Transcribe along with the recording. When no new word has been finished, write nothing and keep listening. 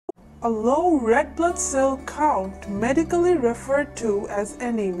A low red blood cell count, medically referred to as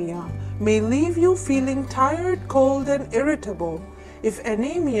anemia, may leave you feeling tired, cold, and irritable. If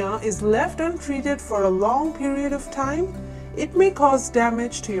anemia is left untreated for a long period of time, it may cause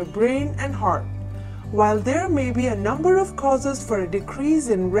damage to your brain and heart. While there may be a number of causes for a decrease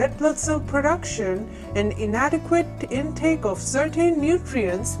in red blood cell production, an inadequate intake of certain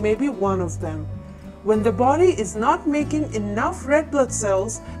nutrients may be one of them. When the body is not making enough red blood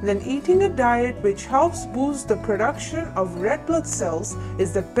cells, then eating a diet which helps boost the production of red blood cells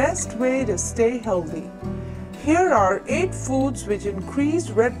is the best way to stay healthy. Here are 8 foods which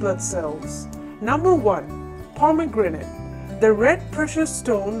increase red blood cells. Number 1. Pomegranate. The red precious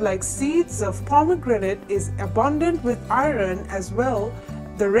stone, like seeds of pomegranate, is abundant with iron as well.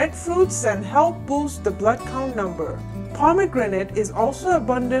 The red fruits and help boost the blood count number. Pomegranate is also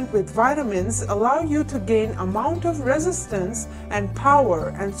abundant with vitamins, allow you to gain amount of resistance and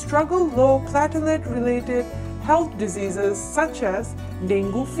power and struggle low platelet related health diseases such as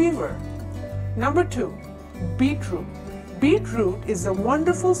dengue fever. Number 2. Beetroot. Beetroot is a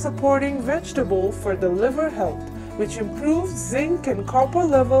wonderful supporting vegetable for the liver health, which improves zinc and copper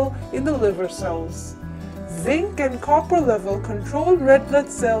level in the liver cells. Zinc and copper level control red blood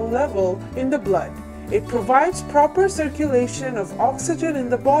cell level in the blood. It provides proper circulation of oxygen in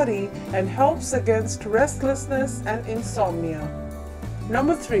the body and helps against restlessness and insomnia.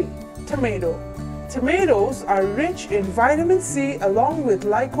 Number 3. Tomato. Tomatoes are rich in vitamin C along with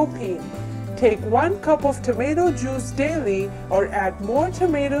lycopene. Take 1 cup of tomato juice daily or add more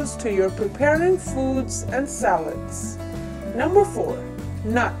tomatoes to your preparing foods and salads. Number 4.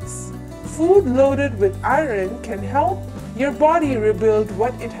 Nuts. Food loaded with iron can help your body rebuild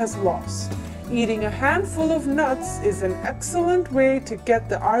what it has lost. Eating a handful of nuts is an excellent way to get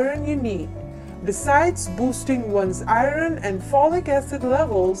the iron you need. Besides boosting one's iron and folic acid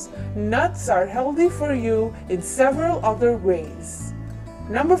levels, nuts are healthy for you in several other ways.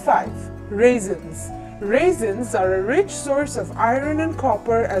 Number 5. Raisins. Raisins are a rich source of iron and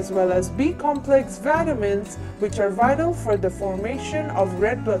copper as well as B-complex vitamins which are vital for the formation of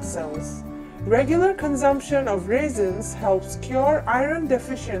red blood cells. Regular consumption of raisins helps cure iron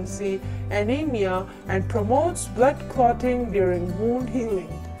deficiency, anemia, and promotes blood clotting during wound healing.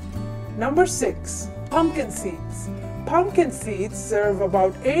 Number 6. Pumpkin seeds. Pumpkin seeds serve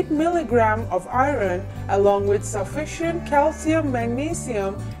about 8 mg of iron along with sufficient calcium,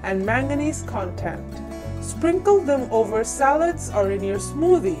 magnesium, and manganese content. Sprinkle them over salads or in your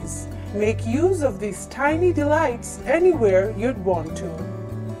smoothies. Make use of these tiny delights anywhere you'd want to.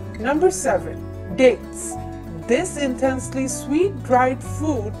 Number 7. Dates. This intensely sweet dried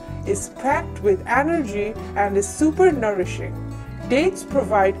food is packed with energy and is super nourishing. Dates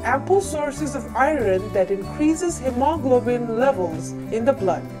provide ample sources of iron that increases hemoglobin levels in the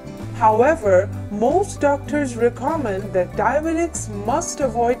blood. However, most doctors recommend that diabetics must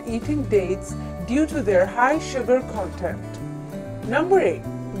avoid eating dates due to their high sugar content. Number 8.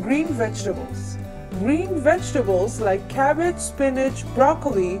 Green vegetables. Green vegetables like cabbage, spinach,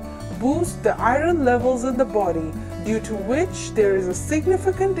 broccoli boost the iron levels in the body, due to which there is a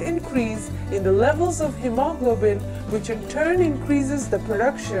significant increase in the levels of hemoglobin, which in turn increases the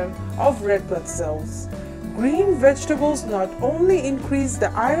production of red blood cells. Green vegetables not only increase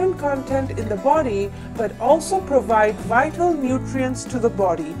the iron content in the body, but also provide vital nutrients to the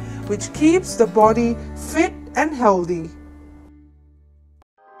body, which keeps the body fit and healthy.